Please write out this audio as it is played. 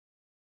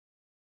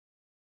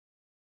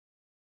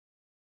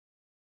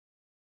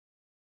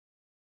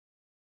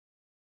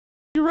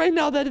you right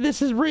now that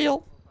this is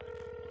real.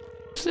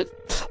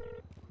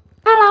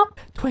 Hello.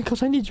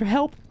 Twinkles, I need your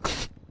help.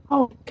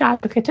 Oh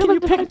God. Okay,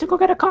 Twinkles has to go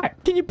get a car.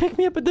 Can you pick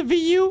me up at the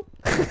VU?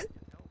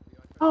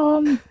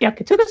 Yeah.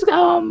 Okay, Twinkles.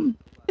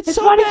 It's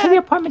so running bad. to the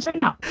apartments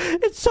right now.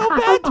 It's so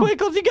bad,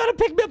 Twinkles. You gotta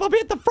pick me up. I'll be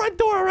at the front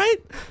door, all right?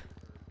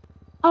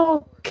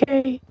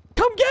 Okay.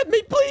 Come get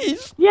me,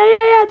 please. Yeah.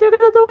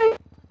 Twinkles on the way.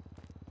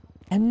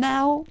 And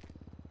now,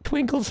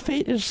 Twinkles'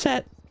 fate is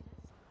set.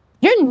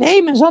 Your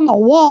name is on the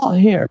wall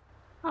here.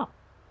 Oh.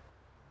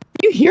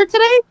 You here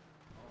today?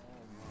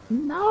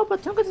 No,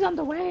 but Twinkles is on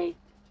the way.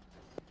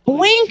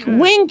 Wink,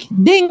 wink,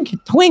 dink,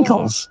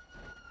 Twinkles.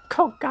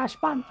 Oh gosh,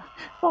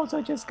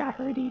 Bozo just got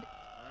hurted.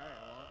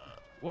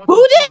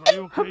 Who did?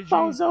 Okay,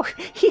 Bozo,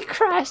 he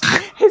crashed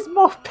his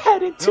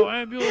moped into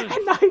ambulance.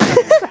 and now he's on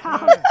the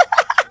ground.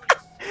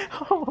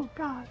 Oh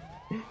God.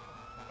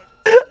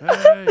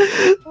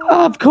 Hey.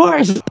 Of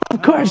course.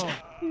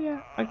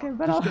 Yeah. Okay,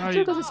 but I'll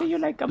Twinkles will see you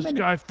like a minute. This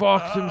guy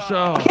fucks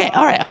himself. Okay,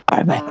 all right,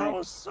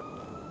 bye.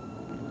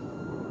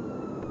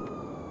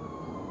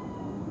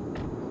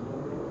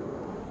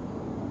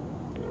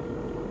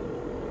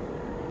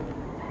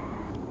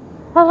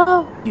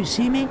 Hello? You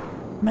see me?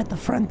 I'm at the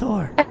front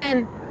door.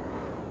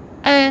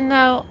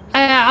 No,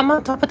 I'm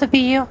on top of the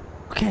VU.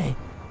 Okay.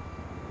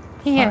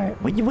 Yeah. All right.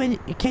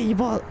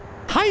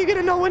 How are you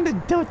gonna know when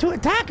to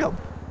attack him?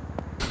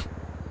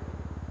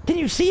 Can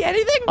you see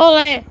anything?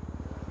 Are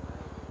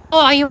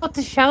you with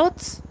the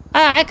shouts?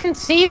 I can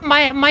see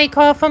my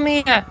car from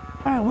here.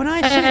 All right. When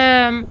I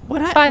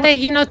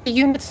say, the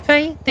unit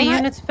spray.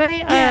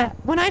 Yeah.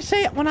 When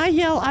I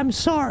yell, I'm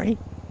sorry.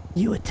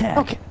 You attack.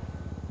 Okay.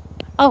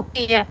 Oh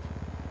yeah.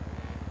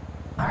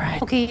 All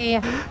right. Okay.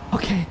 Yeah.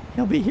 Okay.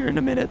 He'll be here in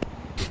a minute.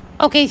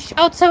 Okay.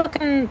 Shout so I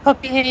can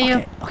probably hear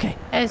you. Okay.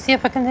 See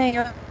if I can hear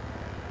you.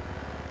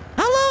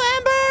 Hello,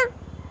 Amber.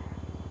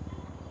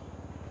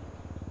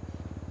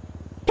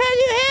 Can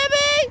you hear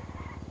me?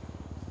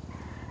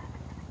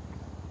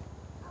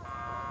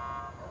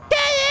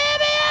 Can you hear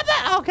me,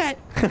 Amber? Okay.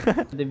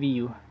 The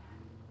VU.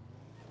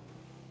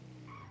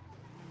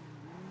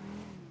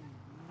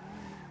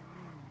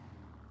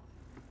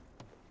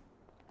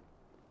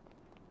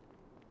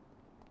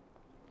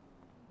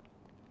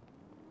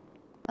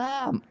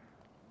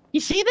 You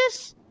see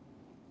this?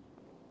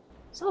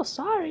 So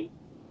sorry.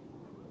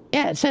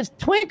 Yeah, it says,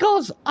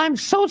 Twinkles, I'm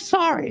so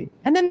sorry.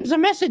 And then there's a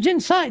message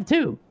inside,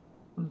 too.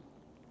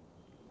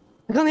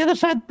 Like on the other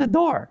side of the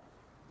door.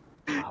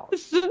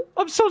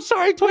 I'm so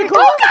sorry, Twinkles.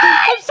 Oh, God!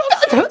 I'm so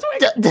sorry,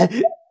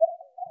 Twinkles.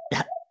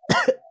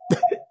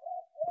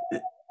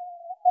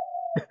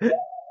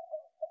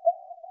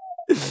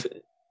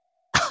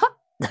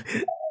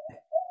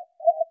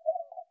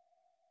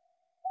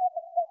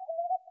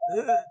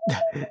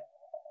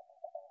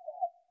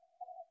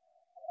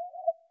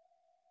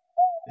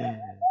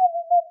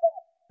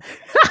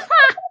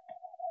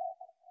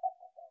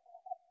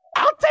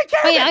 I'll take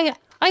care of it.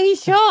 Are you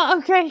sure?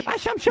 Okay. I'm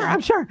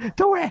sure.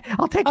 Don't worry.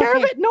 I'll take care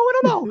of it. No one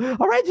will know.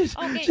 All right,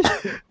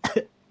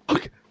 Okay.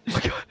 Okay.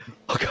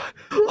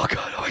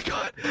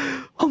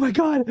 Oh my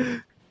god.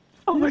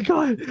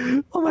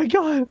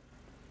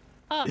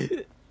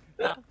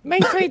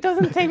 Make sure he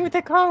doesn't take me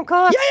to clown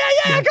car. Yeah,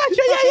 I got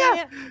you.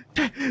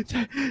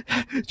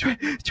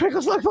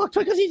 Twinkles, look,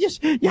 Twinkles, you had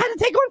to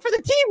take one for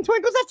the team,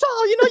 Twinkles, that's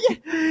all. You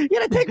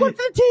gotta take one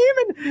for the team,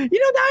 and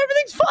now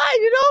everything's fine,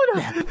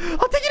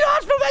 I'll take you to the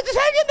hospital, man. Just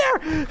hang in there.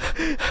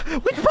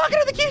 Which pocket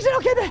are the keys in?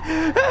 Okay,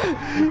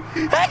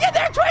 hang in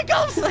there,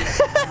 Twinkles.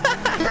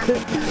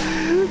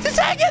 Just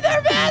hang in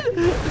there, man.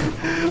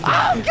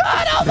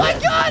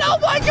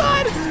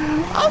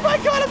 Oh my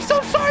god, I'm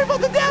so sorry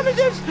about the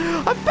damages.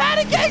 I'm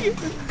panicking.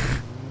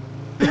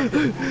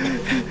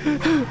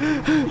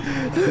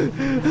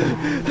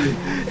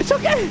 It's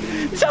okay,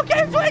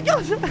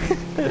 Twinkles.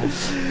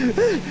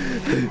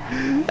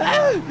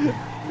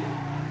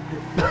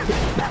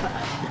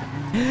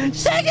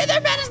 Just hang in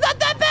there, man. It's not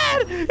that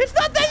bad. It's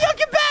not that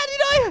yucking bad,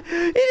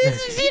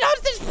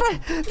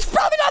 it's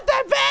probably not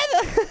that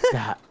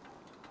bad.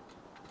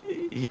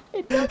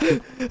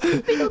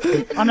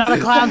 I'm not a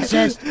clown,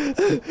 sis. Help!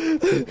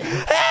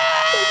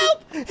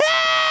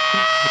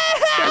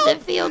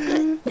 Doesn't feel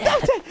good.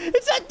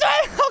 It's a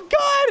oh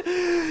god!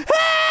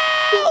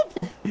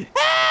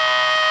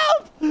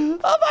 Help!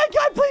 Oh my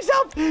god, please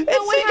help! He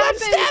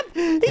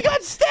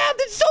got stabbed!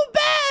 It's so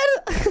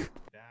bad!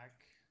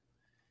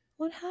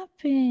 What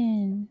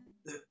happened?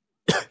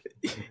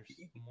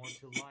 More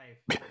to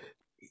life.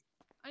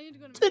 I need to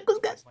go to Twinkles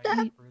got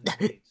stabbed.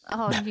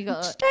 Oh, you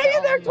got. Stay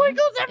in there,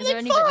 Twinkles!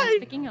 Everything's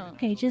fine!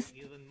 Okay, just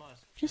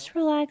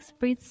relax,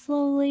 breathe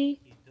slowly.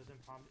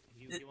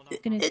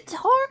 It's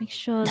hard. Make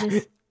sure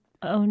this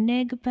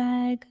Oneg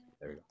bag.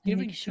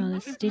 Make sure the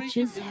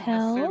stitches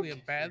held. A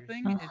bad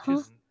thing. It's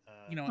just,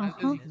 as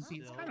you can see,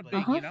 it's kind of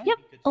big, Yep,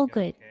 all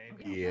good.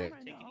 Yeah.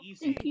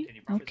 Thank you.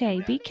 Okay,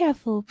 be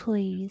careful,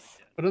 please.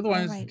 But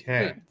otherwise,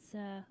 right,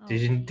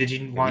 Did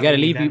you want? You gotta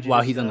leave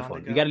while he's on the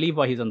phone. You gotta leave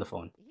while he's on the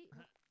phone.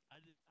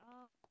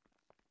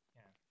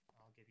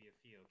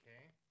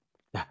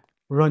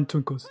 Run,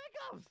 Twinkles.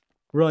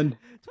 Run.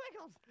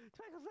 Twinkles!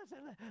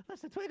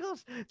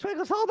 listen,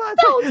 Twinkles, hold on.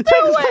 No, Twinkles,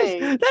 stay please.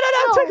 away.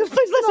 No, Twinkles,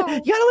 please listen. No.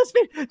 You gotta listen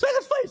to me.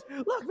 Twinkles, please.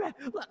 Look, man.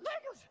 Look,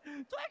 Twinkles,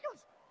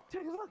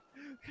 look.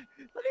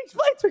 Let me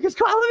explain, Twinkles.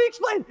 Come on, let me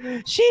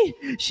explain.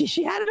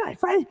 She had a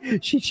knife,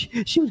 right?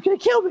 She was gonna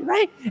kill me,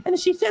 right? And then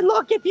she said,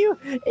 look, if you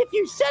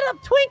set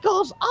up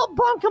Twinkles, I'll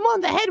bonk him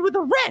on the head with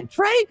a wrench,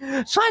 right?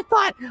 So I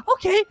thought,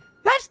 okay,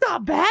 that's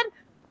not bad.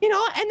 You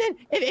know, and then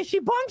if she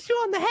bonks you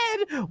on the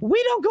head,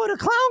 we don't go to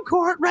clown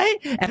court, right?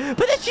 But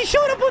then she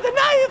showed up with a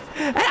knife,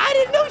 and I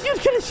didn't know she was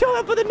going to show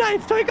up with a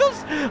knife,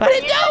 Twinkles. I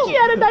didn't know. She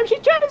had a knife. She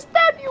tried to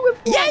stab you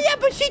with one. Yeah,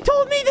 but she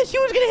told me that she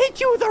was going to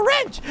hit you with a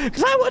wrench,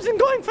 because I wasn't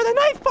going for the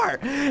knife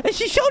part. And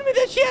she showed me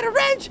that she had a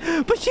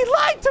wrench, but she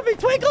lied to me,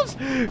 Twinkles.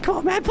 Come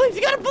on, man, please,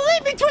 you got to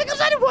believe me,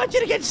 Twinkles. I didn't want you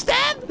to get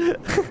stabbed.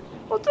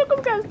 Well, Twinkles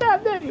got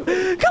stabbed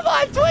anyway. Come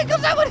on,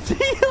 Twinkles, I want to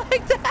see you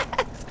like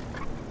that.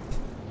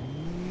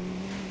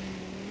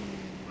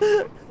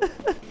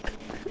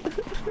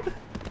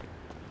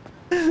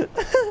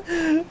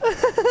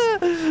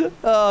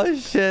 Oh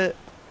shit.